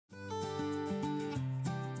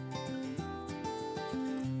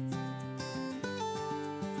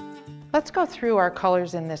Let's go through our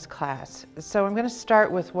colors in this class. So I'm going to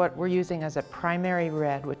start with what we're using as a primary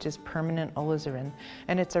red, which is permanent alizarin.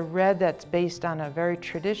 And it's a red that's based on a very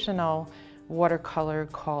traditional watercolor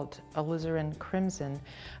called alizarin crimson.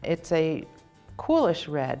 It's a coolish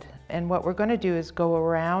red. And what we're going to do is go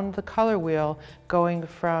around the color wheel, going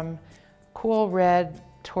from cool red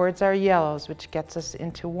towards our yellows, which gets us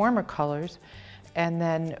into warmer colors. And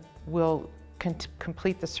then we'll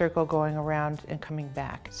complete the circle going around and coming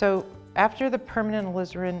back. So after the permanent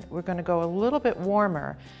alizarin, we're going to go a little bit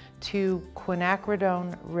warmer to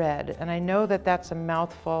quinacridone red. And I know that that's a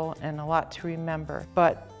mouthful and a lot to remember,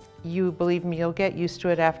 but you believe me, you'll get used to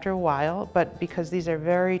it after a while. But because these are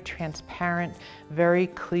very transparent, very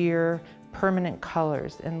clear, permanent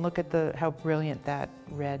colors, and look at how brilliant that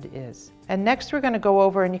red is. And next we're going to go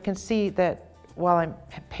over, and you can see that while I'm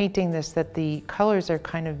painting this, that the colors are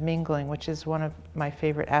kind of mingling, which is one of my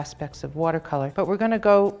favorite aspects of watercolor. But we're going to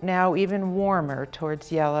go now even warmer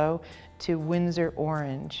towards yellow to Windsor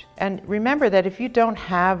orange. And remember that if you don't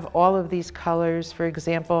have all of these colors, for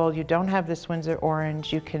example, you don't have this Windsor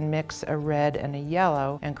orange, you can mix a red and a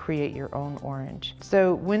yellow and create your own orange.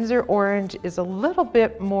 So Windsor orange is a little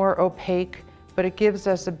bit more opaque, but it gives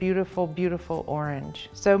us a beautiful, beautiful orange.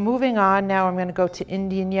 So moving on, now I'm going to go to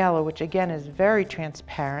Indian yellow, which again is very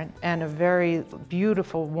transparent and a very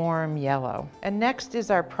beautiful, warm yellow. And next is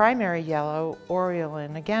our primary yellow,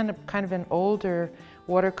 Oriolan. Again, kind of an older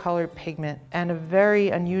watercolor pigment and a very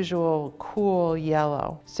unusual, cool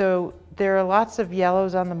yellow. So there are lots of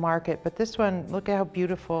yellows on the market, but this one, look at how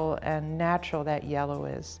beautiful and natural that yellow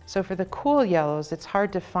is. So for the cool yellows, it's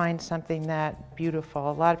hard to find something that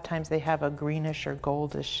beautiful. A lot of times they have a greenish or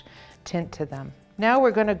goldish tint to them. Now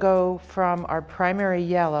we're going to go from our primary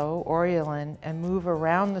yellow, Oriolan, and move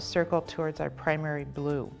around the circle towards our primary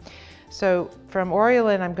blue. So from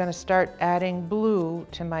Oriolan, I'm going to start adding blue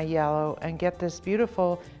to my yellow and get this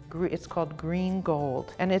beautiful, it's called green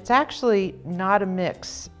gold. And it's actually not a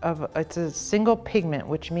mix of, it's a single pigment,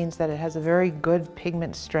 which means that it has a very good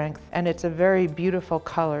pigment strength, and it's a very beautiful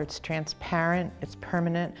color. It's transparent, it's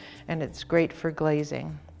permanent, and it's great for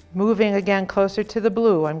glazing. Moving again closer to the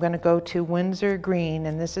blue, I'm going to go to Windsor green,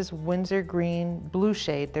 and this is Windsor green blue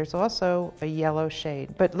shade. There's also a yellow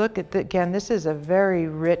shade. But look at, again, this is a very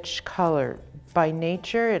rich color. By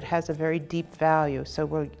nature, it has a very deep value, so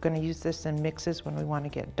we're going to use this in mixes when we want to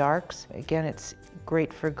get darks. Again, it's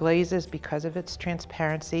great for glazes because of its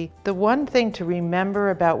transparency. The one thing to remember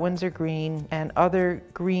about Windsor green and other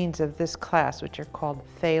greens of this class, which are called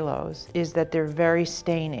phthalos, is that they're very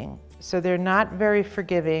staining. So they're not very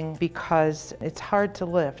forgiving because it's hard to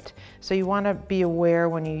lift. So you want to be aware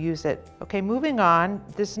when you use it. Okay, moving on.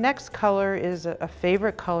 This next color is a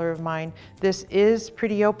favorite color of mine. This is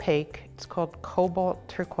pretty opaque. It's called Cobalt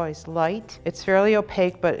Turquoise Light. It's fairly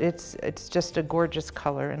opaque, but it's just a gorgeous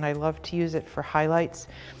color, and I love to use it for highlights.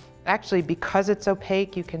 Actually, because it's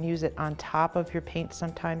opaque, you can use it on top of your paint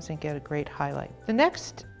sometimes and get a great highlight. The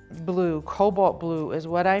next blue, cobalt blue, is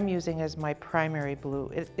what I'm using as my primary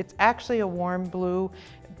blue. It's actually a warm blue,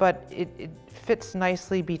 but it fits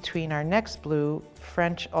nicely between our next blue,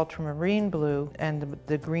 French ultramarine blue, and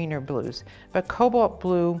the greener blues. But cobalt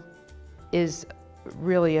blue is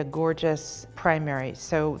really a gorgeous primary.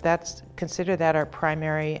 So consider that our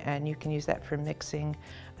primary, and you can use that for mixing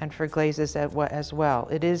and for glazes as well.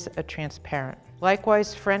 It is a transparent.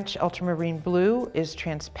 Likewise, French ultramarine blue is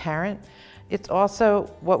transparent. It's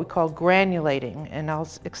also what we call granulating, and I'll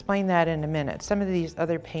explain that in a minute. Some of these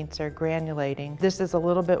other paints are granulating. This is a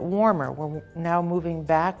little bit warmer. We're now moving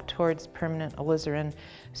back towards permanent alizarin,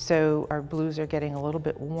 so our blues are getting a little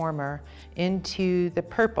bit warmer into the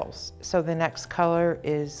purples. So the next color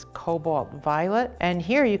is cobalt violet, and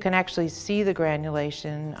here you can actually see the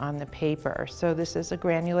granulation on the paper. So this is a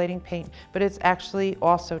granulating paint, but it's actually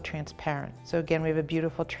also transparent. So again, we have a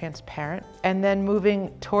beautiful transparent. And then moving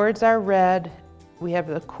towards our red, we have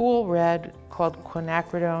the cool red called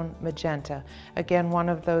quinacridone magenta. Again, one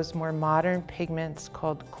of those more modern pigments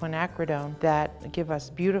called quinacridone that give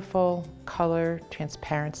us beautiful color,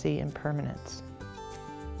 transparency, and permanence.